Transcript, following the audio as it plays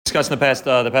discussed in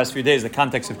the past few days the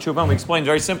context of Teshuvah, and we explained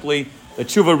very simply that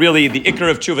Teshuvah really, the ikar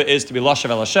of Teshuvah is to be Lashav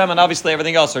El Hashem, and obviously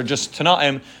everything else are just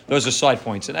Tana'im, those are side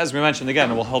points. And as we mentioned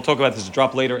again, we'll talk about this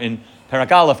drop later in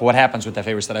Parak Aleph, what happens with the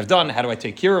favors that I've done, how do I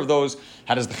take care of those,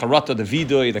 how does the Charata, the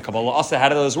Vidui, the Kabbalah Asa, how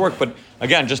do those work? But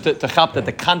again, just to chap that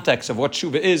the context of what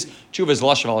Teshuvah is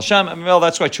Lashav El Hashem, and well,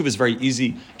 that's why Teshuvah is very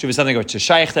easy. Teshuvah is something which is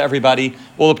shaykh to everybody.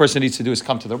 All the person needs to do is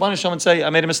come to the Rebbeinu Shalom and say, I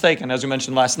made a mistake. And as we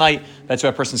mentioned last night, that's why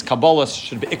a person's Kabbalah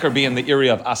should be ikar be in the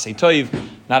area of Asay Toiv,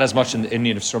 not as much in the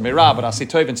need of Sur Meirah, but Asay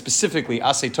Toiv, and specifically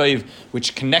Asay Toiv,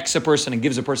 which connects a person and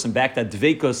gives a person back that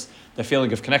dveikus, the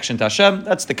feeling of connection to Hashem.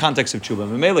 That's the context of Teshuvah.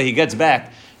 Mamela, he gets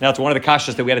back now to one of the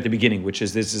kashas that we had at the beginning, which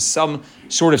is there's some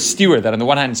sort of steer that on the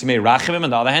one hand, it's Yimei Rachimim, on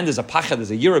the other hand, there's a pachad,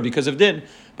 there's a yira because of din.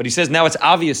 But he says now it's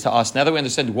obvious to us, now that we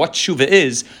understand what Teshuvah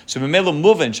is, so Mamela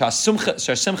Muvin, Sha'simcha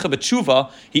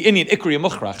b'Teshuvah, he inyan ikri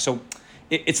muchrach. So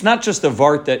it's not just a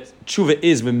vart that Teshuvah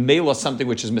is Mamela something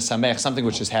which is misamech, something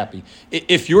which is happy.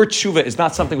 If your Teshuvah is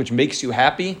not something which makes you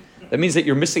happy, that means that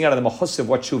you're missing out on the mahus of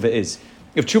what Teshuvah is.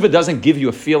 If Teshuvah doesn't give you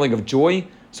a feeling of joy,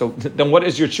 so then what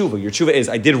is your Teshuvah? Your Teshuvah is,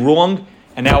 I did wrong,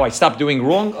 and now I stopped doing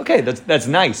wrong. Okay, that's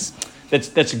nice.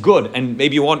 That's good, and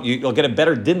maybe you'll get a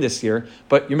better din this year,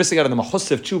 but you're missing out on the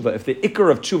mahus of Teshuvah. If the ikar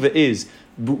of Teshuvah is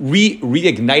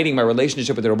reigniting my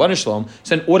relationship with the Rabban Shalom,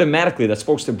 so then automatically that's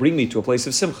supposed to bring me to a place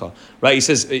of simcha, right? He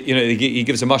says, he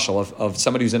gives a mashal of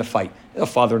somebody who's in a fight, a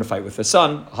father in a fight with his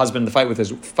son, a husband in a fight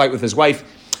with his wife.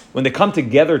 When they come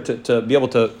together to be able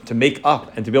to make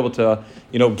up and to be able to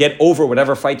get over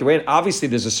whatever fight they're in, obviously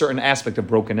there's a certain aspect of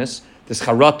brokenness. This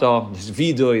charata, this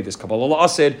vidui, this kabbalah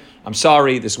asid. I'm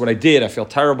sorry. This is what I did. I feel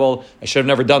terrible. I should have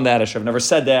never done that. I should have never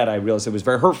said that. I realized it was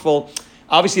very hurtful.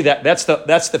 Obviously, that's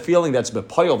the feeling that's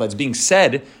bepayil, that's being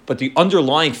said. But the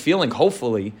underlying feeling,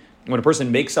 hopefully, when a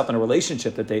person makes up in a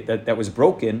relationship that was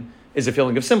broken, is a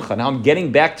feeling of simcha. Now I'm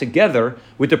getting back together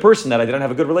with the person that I didn't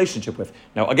have a good relationship with.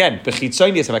 Now again,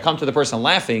 if I come to the person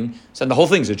laughing, then the whole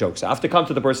thing's a joke. So I have to come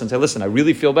to the person and say, listen, I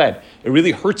really feel bad. It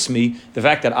really hurts me, the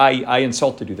fact that I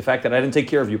insulted you, the fact that I didn't take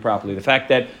care of you properly, the fact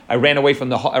that I ran away from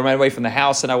the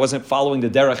house and I wasn't following the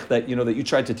derech that you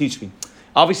tried to teach me.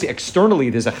 Obviously, externally,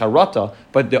 there's a charata,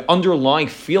 but the underlying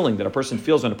feeling that a person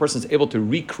feels when a person is able to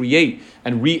recreate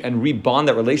and rebond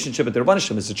that relationship with the Rebbeinu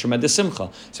Shalom is a tremendous simcha.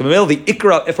 So, the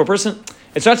ikra, if a person,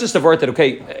 it's not just a word that,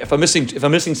 okay, if I'm missing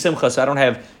simcha, so I don't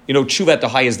have, tshuva at the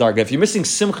highest darga. If you're missing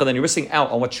simcha, then you're missing out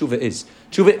on what tshuva is.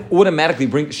 Tshuva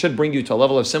automatically should bring you to a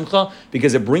level of simcha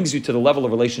because it brings you to the level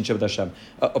of relationship with Hashem.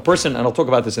 A person, and I'll talk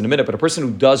about this in a minute, but a person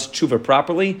who does tshuva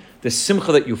properly, the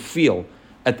simcha that you feel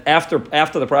after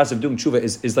the process of doing tshuva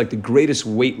is like the greatest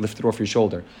weight lifted off your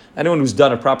shoulder. Anyone who's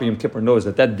done a proper Yom Kippur knows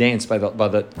that dance by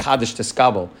the Kaddish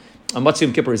Teskabel on Matzah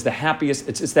Yom Kippur is the happiest.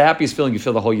 It's the happiest feeling you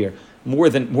feel the whole year. More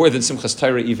than Simchas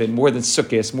Torah, even more than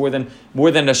Sukkot, more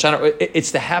than Hashanah.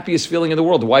 It's the happiest feeling in the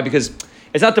world. Why? Because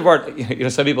it's not the part.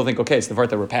 Some people think, okay, it's the part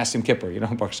that we're past Yom Kippur.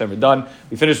 Baruch Hashem, we're done.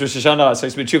 We finished Rosh Hashanah, so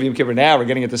it's been Teshuvah Yom Kippur. Now we're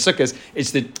getting into Sukkot.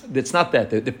 It's not that.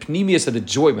 The pneumius of the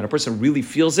joy when a person really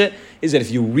feels it is that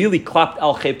if you really clapped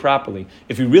al chay properly,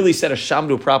 if you really said a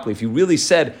shamdu properly, if you really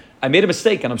said I made a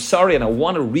mistake and I'm sorry and I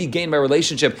want to regain my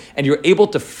relationship, and you're able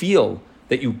to feel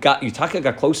that you got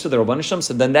close to the Rabban Shalom,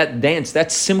 so then that dance,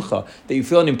 that simcha that you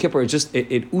feel in Yom Kippur,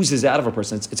 it oozes out of a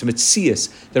person. It's a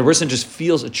mitzias that a person just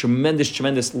feels a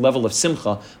tremendous level of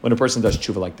simcha when a person does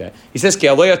tshuva like that. He says, "Ki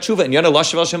aloya tshuva and yana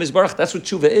lashav Hashem yisbarach." That's what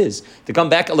tshuva is. To come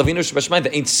back, alavinu shebashmayim,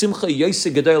 there ain't simcha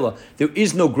yoseh gedola. There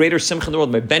is no greater simcha in the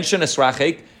world. My benchen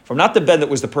esrachek. From not the ben that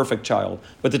was the perfect child,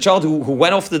 but the child who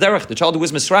went off the derech, the child who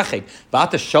was misrachek.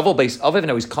 Ba'at the shovel base of it,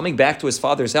 now he's coming back to his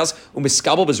father's house,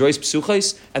 umiskabel bezrois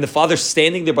psuchais, and the father's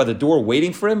standing there by the door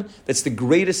waiting for him. That's the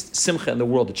greatest simcha in the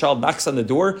world. The child knocks on the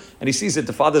door, and he sees that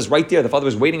the father's right there. The father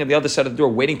was waiting on the other side of the door,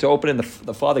 waiting to open it, and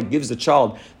the father gives the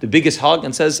child the biggest hug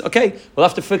and says, okay, we'll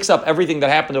have to fix up everything that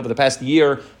happened over the past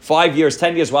year, 5 years,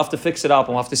 10 years, we'll have to fix it up,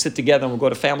 and we'll have to sit together, and we'll go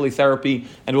to family therapy,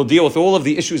 and we'll deal with all of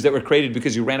the issues that were created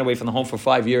because you ran away from the home for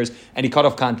 5 years, and he cut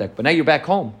off contact. But now you're back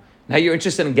home. Now you're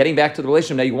interested in getting back to the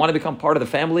relationship. Now you want to become part of the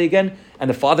family again, and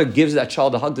the father gives that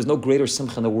child a hug. There's no greater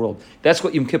simcha in the world. That's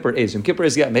what Yom Kippur is. Yom Kippur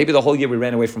is, maybe the whole year we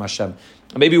ran away from Hashem.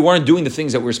 And maybe we weren't doing the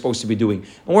things that we were supposed to be doing.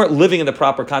 And we weren't living in the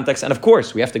proper context. And of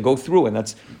course, we have to go through, and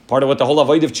that's part of what the whole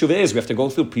avoid of tshuva is. We have to go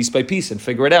through piece by piece and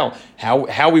figure it out,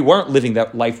 how we weren't living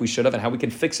that life we should have, and how we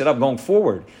can fix it up going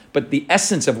forward. But the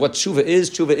essence of what tshuva is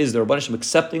the Rabban Hashem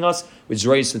accepting us with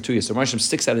Zrayis and Tuyas. The Rabban Hashem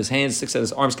sticks out his hands, sticks out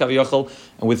his arms, kaviyachol,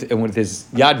 and with his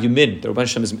yad yumin, the Rabban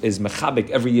Hashem is mechabik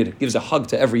every yid, gives a hug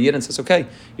to every yid and says, okay,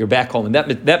 you're back home. And that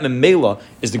memela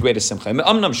is the greatest simcha.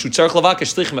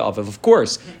 Of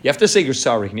course, you have to say you're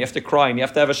sorry, and you have to cry, and you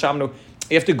have to have a shamnu.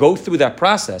 You have to go through that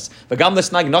process. Now you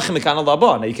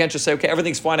can't just say, okay,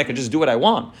 everything's fine, I can just do what I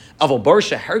want.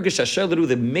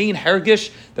 The main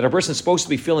hergish that a person's supposed to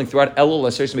be feeling throughout Elul,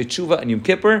 Teshuvah, and Yom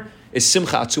Kippur is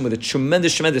simcha atzuma, the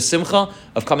tremendous simcha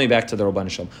of coming back to the Rabban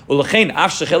Shalom.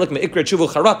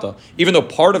 Even though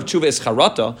part of tshuva is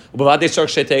charata, you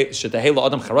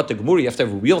have to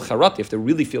have real charata, you have to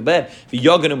really feel bad.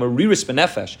 You have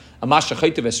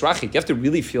to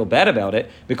really feel bad about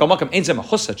it.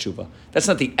 That's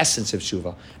not the essence of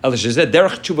tshuva.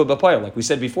 Like we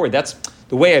said before, that's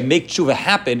the way I make tshuva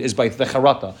happen is by the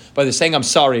charata, by the saying I'm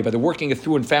sorry, by the working it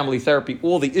through in family therapy,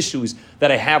 all the issues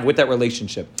that I have with that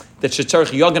relationship. That yeah,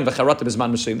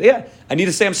 I need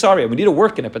to say I'm sorry. We need to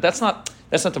work in it, but that's not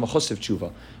the machos of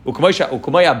tshuva.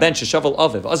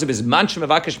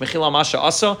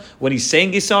 When he's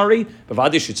saying he's sorry,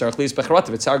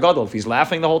 if he's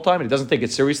laughing the whole time and he doesn't take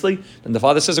it seriously, then the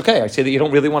father says, okay, I say that you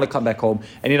don't really want to come back home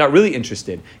and you're not really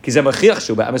interested. Because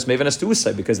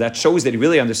that shows that he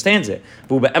really understands it.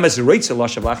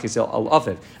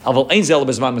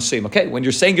 Okay, when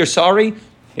you're saying you're sorry,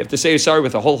 you have to say you're sorry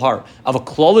with the whole heart. Of a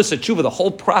klolius tshuva, the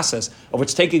whole process of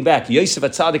what's taking back Yosef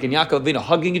Atzadik and Yaakov Avinu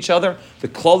hugging each other, the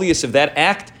klolius of that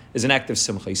act is an act of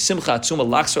simcha. Simcha atzuma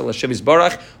lachzor l'Hashem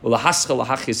yisbarach u'lahascha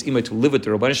lahachis imay, to live with the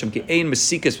Rabban Hashem ki ein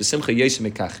mesikas v'simcha Yosef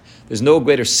mekach. There's no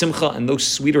greater simcha and no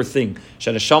sweeter thing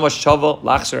sheneshama shava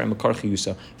lachzor and mekar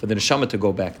chiyusa, for the neshama to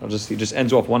go back. He just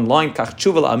ends off one line. Kach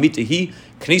tshuva la'amitahi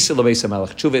knisa lebeis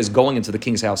hamelech. Tshuva is going into the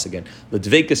king's house again.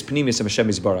 L'dveikas pnimis Hashem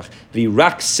yisbarach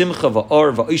v'rak simcha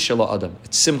va'or va'oisher la'adam.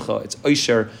 It's simcha. It's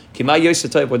oisher. Kima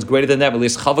Yosef type. What's greater than that?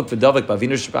 There's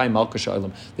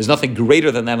nothing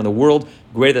greater than that in the world.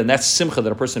 Greater than that simcha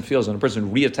that a person feels when a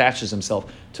person reattaches himself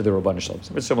to the Rabban Shalom.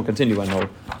 So we'll continue and we'll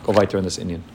go weiter in this Indian.